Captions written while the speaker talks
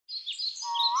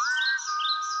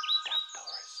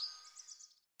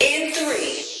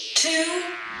2,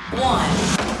 1.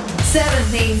 7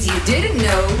 things you didn't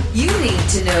know you need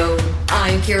to know.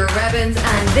 I'm Ciara Rebbins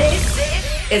and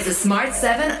this is the Smart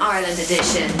 7 Ireland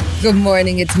edition. Good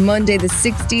morning, it's Monday the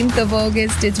 16th of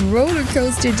August. It's roller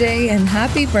coaster day and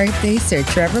happy birthday Sir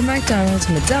Trevor McDonald,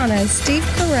 Madonna, Steve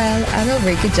Carell and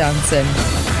Ulrika Johnson.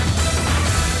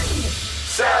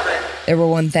 7. There were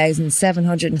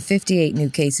 1,758 new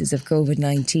cases of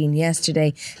COVID-19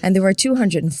 yesterday and there were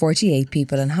 248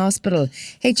 people in hospital.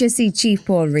 HSE Chief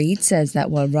Paul Reid says that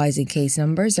while rising case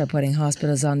numbers are putting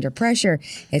hospitals under pressure,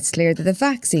 it's clear that the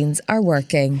vaccines are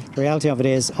working. The reality of it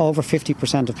is over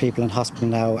 50% of people in hospital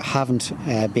now haven't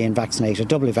been vaccinated,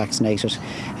 doubly vaccinated,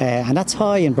 and that's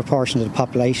high in proportion to the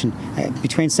population.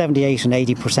 Between 78 and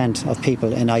 80% of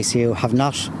people in ICU have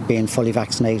not been fully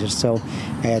vaccinated, so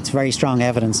it's very strong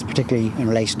evidence, particularly in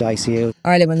relation to ICU.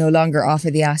 Ireland will no longer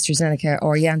offer the AstraZeneca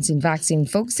or Janssen vaccine,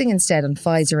 focusing instead on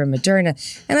Pfizer and Moderna.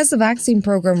 And as the vaccine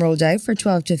programme rolled out for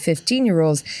 12 to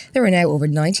 15-year-olds, there are now over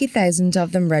 90,000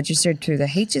 of them registered through the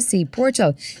HSE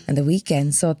portal, and the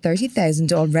weekend saw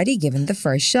 30,000 already given the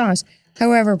first shot.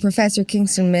 However, Professor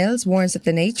Kingston Mills warns that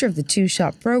the nature of the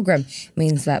two-shot programme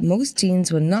means that most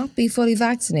teens will not be fully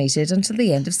vaccinated until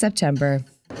the end of September.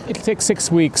 It'll take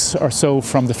 6 weeks or so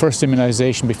from the first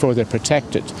immunisation before they're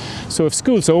protected. So if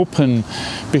schools open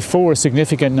before a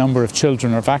significant number of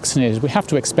children are vaccinated, we have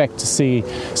to expect to see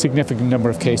a significant number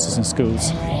of cases in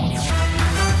schools.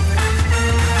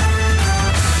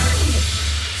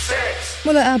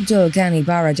 Mullah Abdul Ghani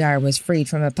Baradar was freed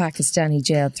from a Pakistani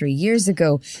jail 3 years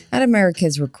ago at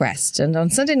America's request. And on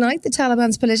Sunday night, the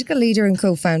Taliban's political leader and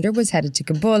co-founder was headed to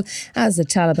Kabul as the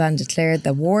Taliban declared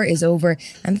the war is over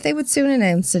and they would soon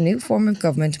announce a new form of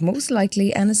government, most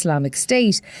likely an Islamic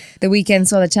state. The weekend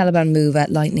saw the Taliban move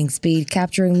at lightning speed,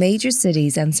 capturing major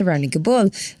cities and surrounding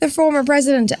Kabul. The former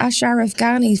president, Ashraf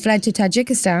Ghani, fled to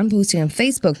Tajikistan, posting on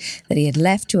Facebook that he had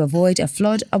left to avoid a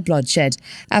flood of bloodshed.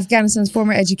 Afghanistan's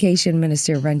former education minister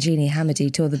Ranjini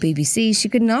Hamidi told the BBC she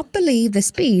could not believe the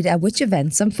speed at which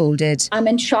events unfolded. I'm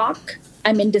in shock.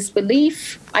 I'm in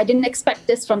disbelief. I didn't expect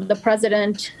this from the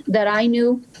president that I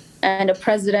knew and a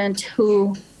president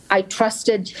who I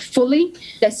trusted fully.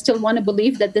 I still want to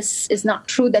believe that this is not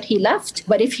true that he left.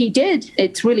 But if he did,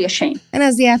 it's really a shame. And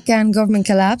as the Afghan government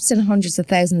collapsed and hundreds of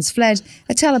thousands fled,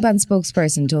 a Taliban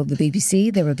spokesperson told the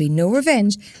BBC there will be no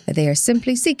revenge, that they are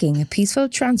simply seeking a peaceful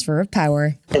transfer of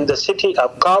power. In the city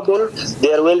of Kabul,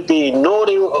 there will be no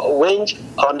revenge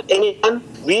on anyone.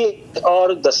 We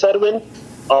are the servant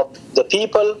of the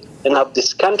people and of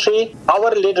this country.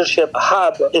 Our leadership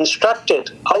have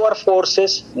instructed our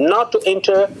forces not to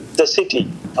enter the city.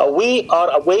 We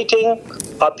are awaiting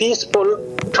a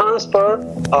peaceful transfer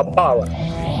of power.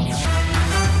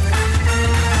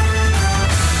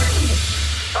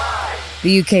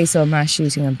 The UK saw a mass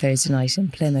shooting on Thursday night in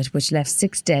Plymouth, which left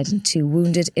 6 dead and 2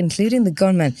 wounded, including the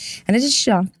gunman, and it has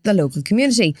shocked the local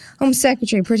community. Home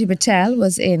Secretary Priti Patel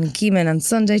was in Keeman on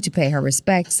Sunday to pay her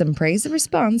respects and praise the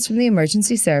response from the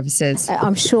emergency services.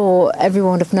 I'm sure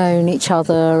everyone would have known each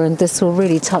other, and this will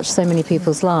really touch so many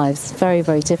people's lives. Very,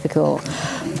 very difficult,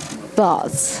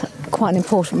 but quite an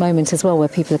important moment as well, where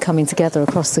people are coming together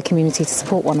across the community to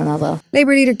support one another.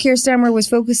 Labour leader Keir Starmer was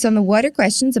focused on the wider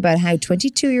questions about how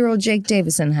 22-year-old Jake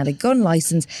Davison had a gun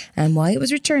licence and why it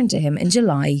was returned to him in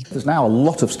July. There's now a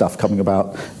lot of stuff coming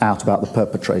out about the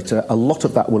perpetrator. A lot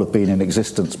of that will have been in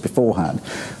existence beforehand.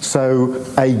 So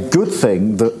a good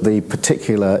thing that the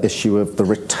particular issue of the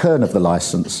return of the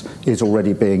licence is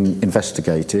already being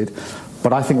investigated.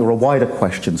 But I think there are wider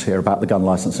questions here about the gun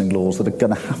licensing laws that are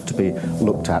going to have to be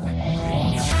looked at.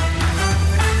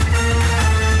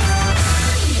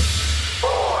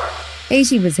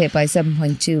 Haiti was hit by a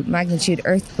 7.2 magnitude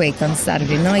earthquake on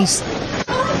Saturday night.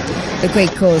 The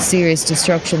quake caused serious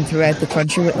destruction throughout the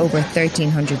country, with over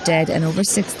 1,300 dead and over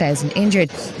 6,000 injured.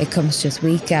 It comes just a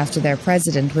week after their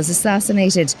president was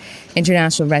assassinated.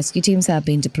 International rescue teams have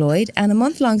been deployed and a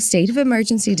month-long state of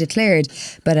emergency declared.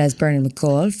 But as Bernard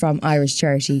McCall from Irish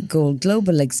charity Gold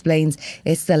Global explains,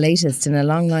 it's the latest in a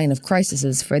long line of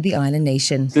crises for the island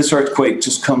nation. This earthquake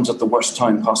just comes at the worst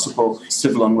time possible.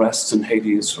 Civil unrest in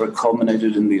Haiti has sort of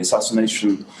culminated in the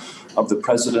assassination of the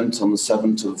president on the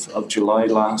 7th of July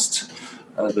last.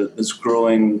 There's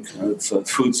growing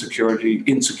food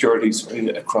insecurities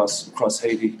across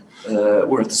Haiti.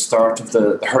 We're at the start of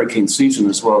the hurricane season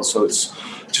as well, so it's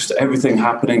just everything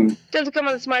happening. Still to come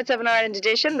on the Smart 7 Ireland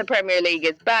edition, the Premier League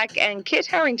is back and Kit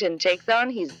Harington takes on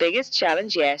his biggest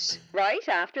challenge yet. Right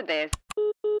after this.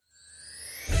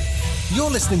 You're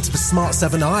listening to the Smart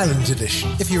 7 Ireland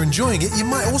edition. If you're enjoying it, you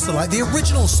might also like the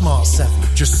original Smart 7.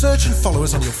 Just search and follow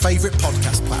us on your favourite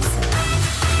podcast platform.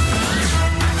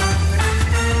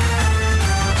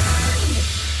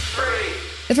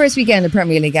 The first weekend of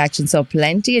Premier League action saw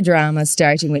plenty of drama,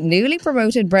 starting with newly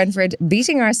promoted Brentford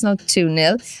beating Arsenal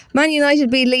 2-0. Man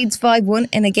United beat Leeds 5-1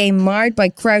 in a game marred by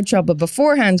crowd trouble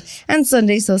beforehand, and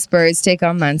Sunday saw Spurs take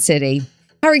on Man City.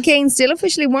 Harry Kane still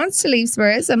officially wants to leave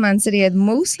Spurs, and Man City are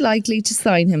most likely to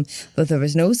sign him, but there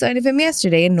was no sign of him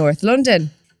yesterday in North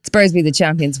London. Spurs beat the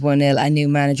champions 1-0 and new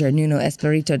manager Nuno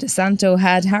Espirito de Santo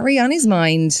had Harry on his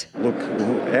mind. Look,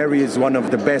 Harry is one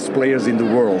of the best players in the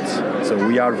world, so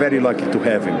we are very lucky to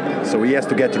have him. So he has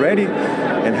to get ready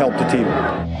and help the team.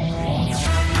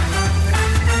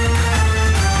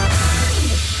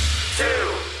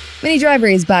 Minnie Driver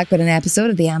is back with an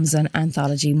episode of the Amazon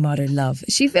anthology Modern Love.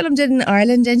 She filmed it in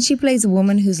Ireland and she plays a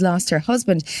woman who's lost her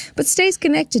husband but stays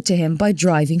connected to him by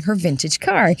driving her vintage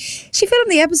car. She filmed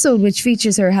the episode which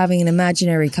features her having an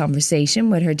imaginary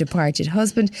conversation with her departed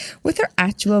husband with her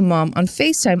actual mom on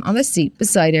FaceTime on the seat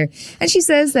beside her. And she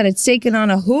says that it's taken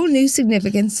on a whole new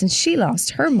significance since she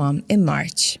lost her mom in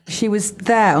March. She was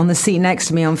there on the seat next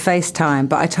to me on FaceTime,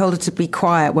 but I told her to be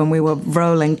quiet when we were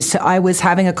rolling. So I was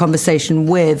having a conversation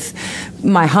with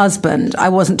my husband. I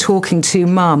wasn't talking to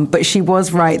Mum, but she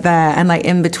was right there. And like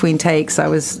in between takes, I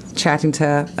was chatting to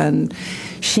her and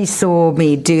she saw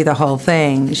me do the whole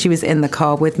thing. She was in the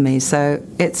car with me. So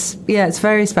it's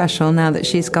very special now that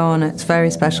she's gone. It's very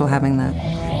special having that.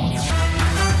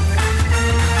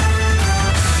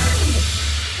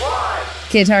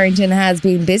 Kit Harington has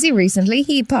been busy recently.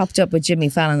 He popped up with Jimmy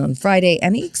Fallon on Friday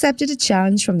and he accepted a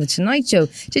challenge from The Tonight Show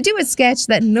to do a sketch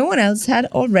that no one else had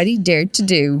already dared to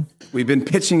do. We've been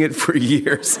pitching it for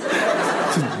years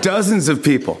to dozens of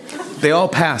people. They all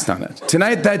passed on it.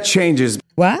 Tonight that changes.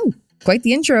 Wow, quite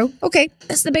the intro. Okay,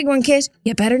 that's the big one, Kit.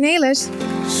 You better nail it.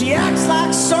 She acts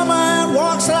like summer and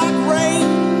walks like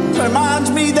rain.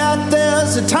 Reminds me that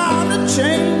there's a time to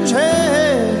change.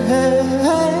 Hey, hey,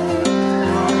 hey.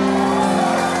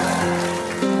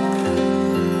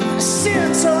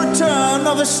 Since a return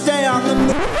of a stay on the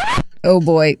moon. Oh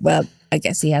boy, well, I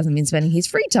guess he hasn't been spending his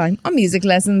free time on music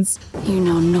lessons. You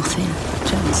know nothing,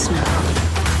 Jon Snow.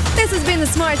 This has been the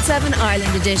Smart 7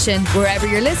 Ireland edition. Wherever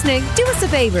you're listening, do us a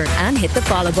favour and hit the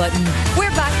follow button.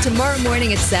 We're back tomorrow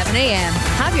morning at 7 a.m.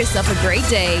 Have yourself a great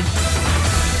day.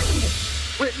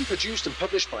 Written, produced and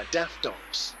published by Daft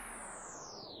Dogs.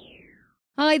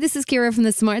 Hi, this is Ciara from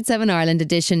the Smart 7 Ireland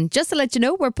edition. Just to let you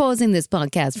know, we're pausing this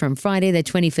podcast from Friday the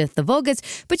 25th of August,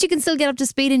 but you can still get up to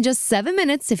speed in just 7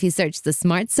 minutes if you search the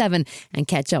Smart 7 and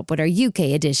catch up with our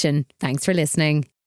UK edition. Thanks for listening.